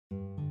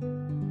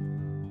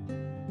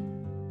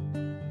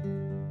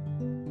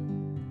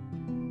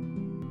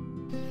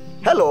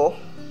Hello,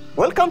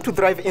 welcome to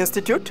Thrive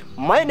Institute.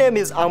 My name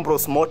is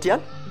Ambrose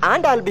Motian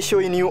and I'll be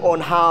showing you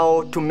on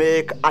how to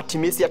make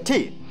Artemisia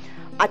tea.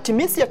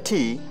 Artemisia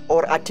tea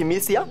or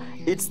Artemisia,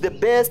 it's the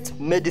best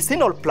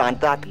medicinal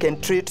plant that can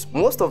treat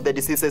most of the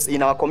diseases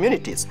in our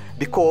communities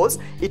because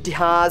it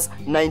has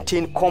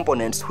 19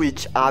 components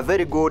which are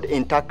very good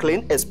in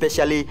tackling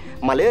especially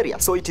malaria.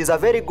 So it is a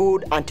very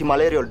good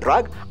anti-malarial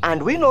drug,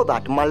 and we know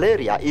that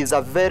malaria is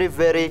a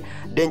very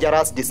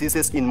dangerous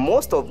disease in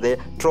most of the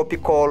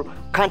tropical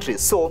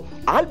countries. So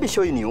I'll be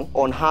showing you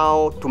on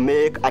how to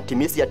make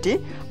Artemisia tea,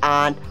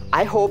 and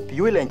I hope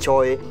you will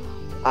enjoy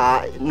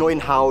knowing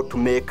how to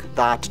make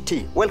that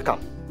tea. Welcome.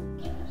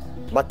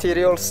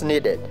 Materials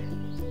needed: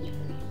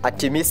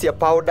 Artemisia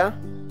powder,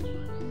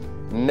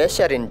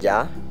 measuring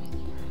jar,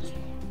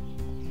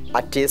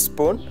 a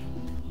teaspoon,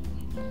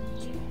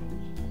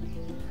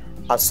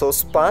 a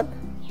saucepan,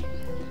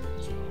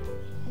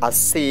 a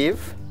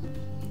sieve,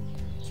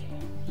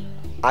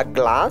 a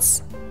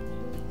glass,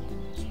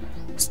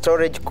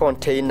 storage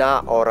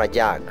container or a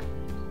jug.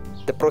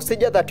 The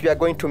procedure that we are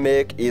going to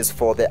make is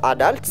for the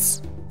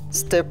adults.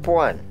 Step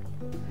 1.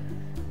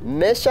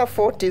 Measure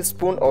 4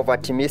 teaspoons of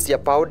Artemisia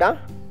powder,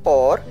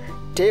 or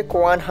take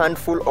 1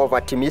 handful of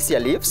Artemisia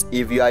leaves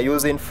if you are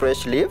using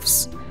fresh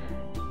leaves.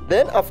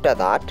 Then after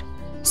that,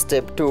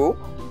 step 2,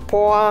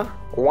 pour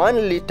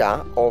 1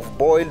 liter of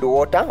boiled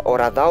water or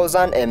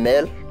 1000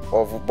 ml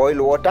of boiled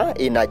water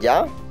in a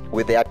jar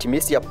with the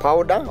Artemisia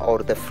powder or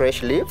the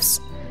fresh leaves.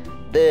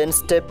 Then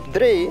step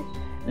 3,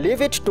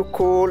 leave it to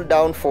cool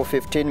down for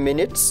 15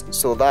 minutes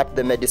so that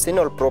the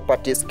medicinal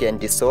properties can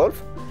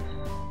dissolve.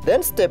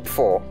 Then step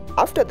 4,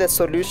 after the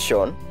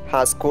solution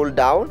has cooled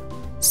down,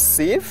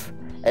 sieve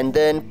and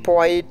then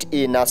pour it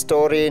in a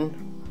storing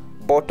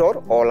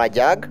bottle or a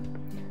jug.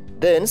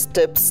 Then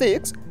step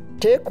 6,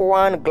 take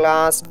 1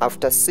 glass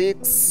after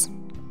 6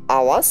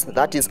 hours,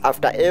 that is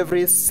after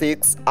every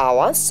 6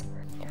 hours,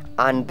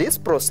 and this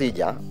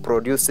procedure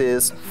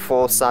produces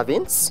 4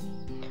 servings.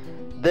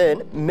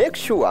 Then make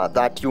sure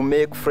that you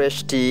make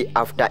fresh tea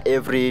after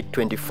every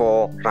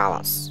 24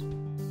 hours.